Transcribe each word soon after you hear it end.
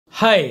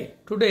Hi,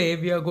 today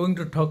we are going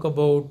to talk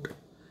about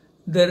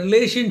the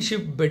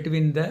relationship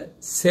between the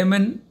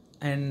semen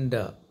and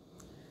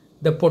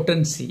the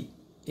potency,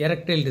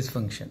 erectile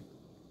dysfunction.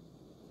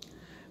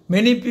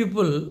 Many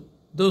people,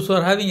 those who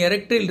are having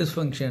erectile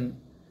dysfunction,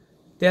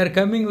 they are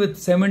coming with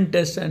semen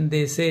test and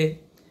they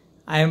say,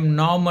 I am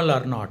normal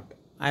or not.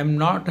 I am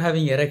not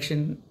having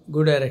erection,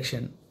 good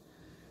erection.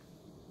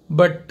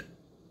 But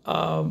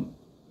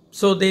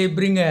so they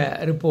bring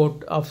a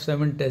report of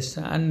semen test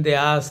and they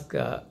ask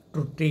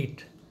to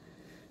treat.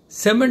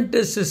 Semen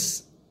test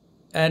is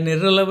an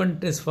irrelevant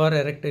test for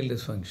erectile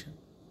dysfunction.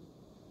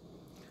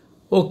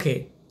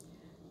 Okay,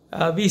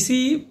 we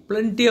see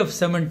plenty of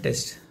semen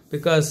tests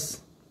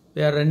because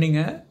we are running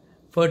a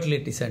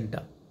fertility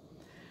center.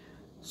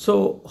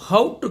 So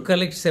how to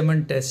collect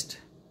semen test,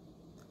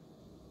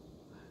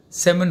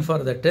 semen for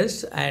the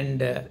test,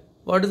 and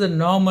what is the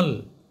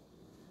normal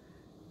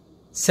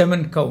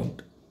semen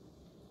count?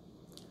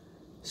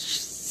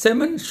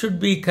 Semen should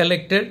be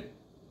collected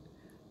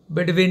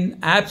between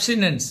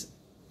abstinence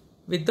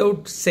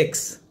without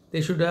sex.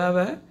 They should have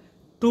a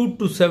 2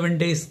 to 7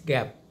 days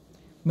gap.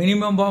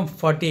 Minimum of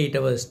 48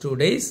 hours, 2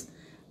 days.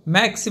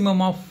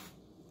 Maximum of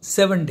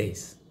 7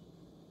 days.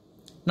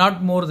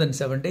 Not more than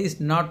 7 days,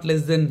 not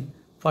less than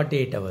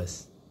 48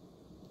 hours.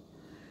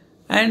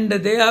 And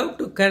they have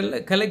to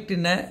collect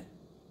in a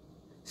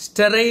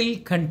sterile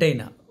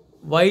container,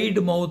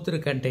 wide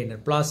mouthed container,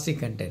 plastic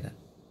container.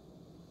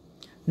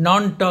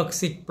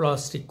 Non-toxic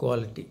plastic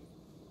quality.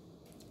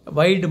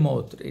 Wide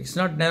mouth, it's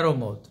not narrow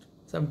mouth.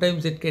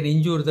 Sometimes it can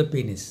injure the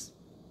penis.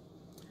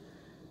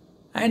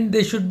 And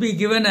they should be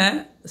given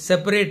a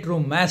separate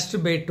room,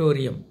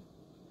 masturbatorium.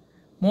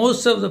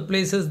 Most of the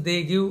places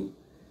they give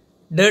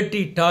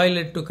dirty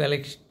toilet to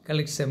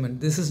collect semen.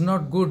 This is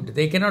not good.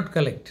 They cannot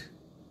collect.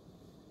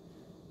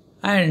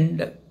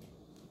 And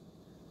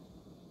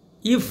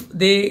if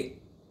they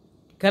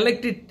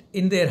collect it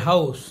in their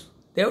house,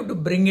 they have to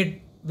bring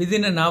it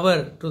within an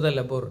hour to the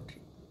laboratory.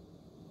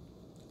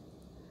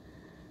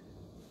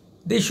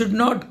 They should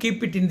not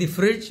keep it in the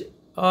fridge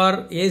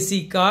or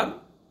AC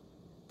car.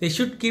 They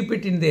should keep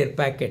it in their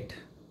packet.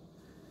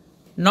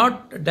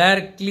 Not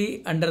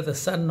directly under the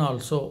sun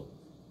also.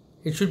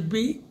 It should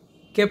be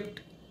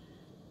kept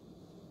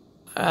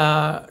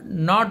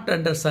not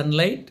under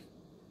sunlight,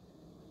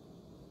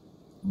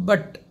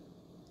 but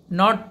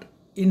not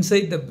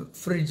inside the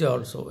fridge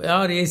also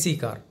or AC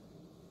car.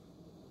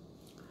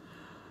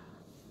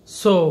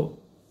 So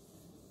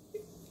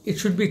it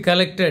should be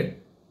collected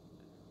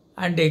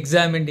and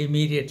examined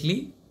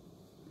immediately.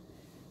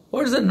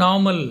 What is the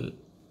normal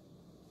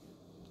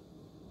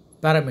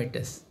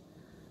parameters?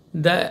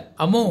 The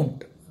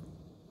amount,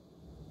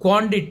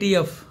 quantity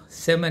of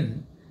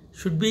semen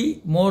should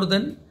be more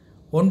than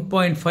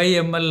 1.5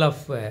 ml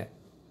of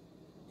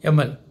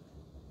ml.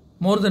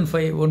 More than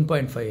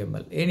 1.5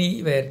 ml.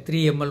 Anywhere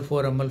 3 ml,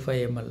 4 ml,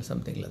 5 ml,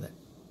 something like that.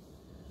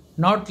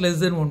 Not less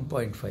than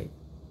 1.5.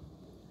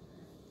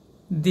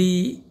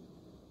 The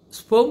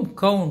sperm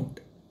count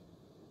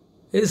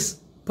is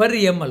per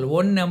ml.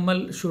 1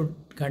 ml should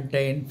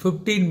contain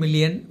 15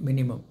 million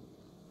minimum.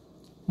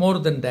 More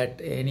than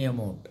that, any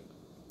amount.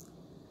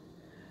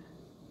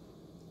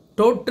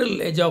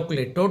 Total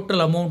ejaculate,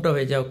 total amount of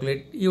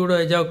ejaculate, you would have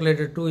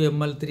ejaculated 2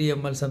 ml, 3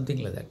 ml,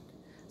 something like that.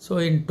 So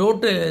in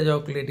total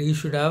ejaculate, you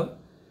should have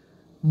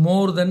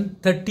more than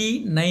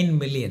 39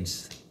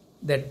 millions.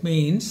 That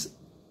means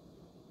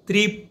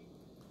 3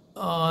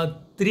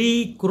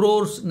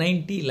 crores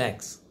 90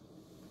 lakhs.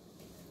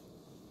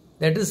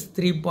 That is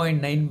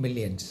 3.9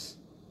 millions,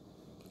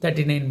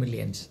 39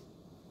 millions.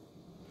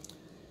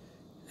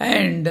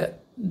 And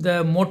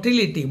the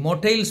motility,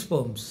 motile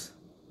sperms,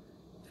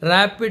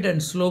 rapid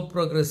and slow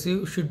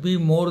progressive should be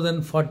more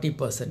than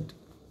 40%.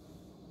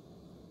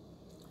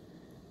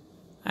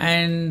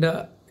 And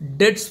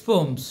dead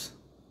sperms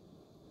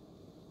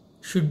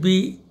should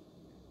be,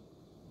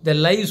 the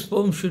live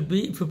sperm should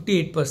be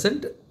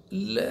 58%,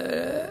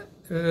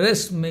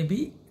 rest may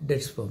be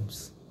dead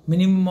sperms.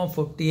 Minimum of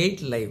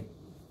 58 live.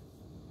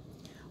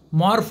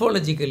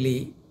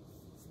 Morphologically,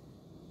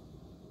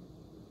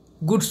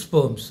 good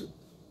sperms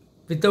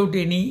without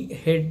any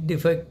head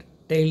defect,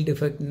 tail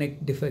defect,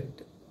 neck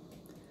defect.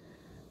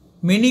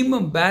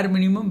 Minimum, bare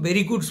minimum,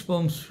 very good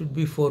sperms should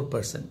be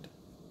 4%.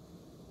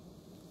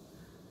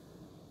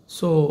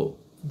 So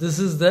this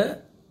is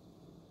the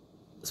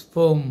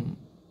sperm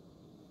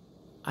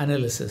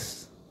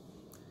analysis.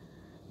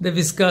 The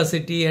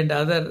viscosity and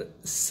other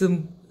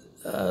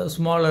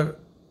smaller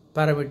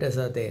parameters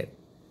are there.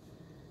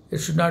 It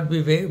should not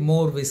be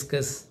more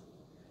viscous.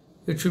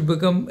 It should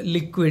become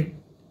liquid.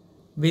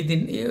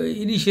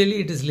 Initially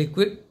it is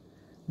liquid,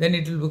 then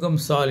it will become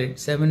solid.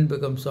 Semen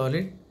becomes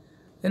solid.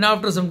 Then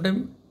after some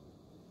time,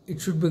 it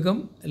should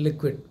become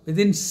liquid.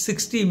 Within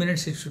 60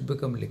 minutes, it should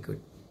become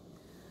liquid.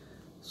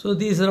 So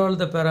these are all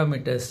the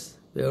parameters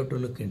we have to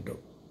look into.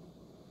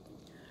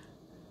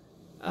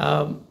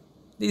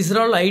 These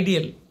are all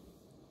ideal.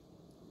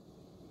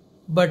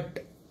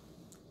 But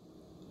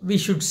we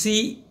should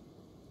see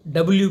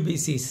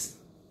WBCs,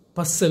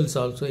 pus cells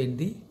also in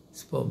the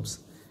sperms.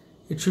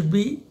 it should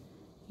be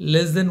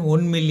less than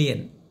 1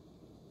 million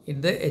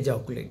in the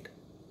ejaculate.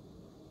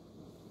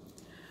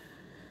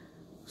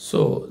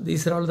 So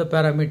these are all the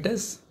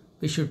parameters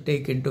we should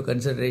take into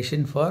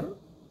consideration for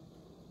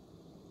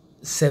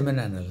semen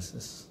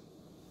analysis.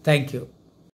 Thank you.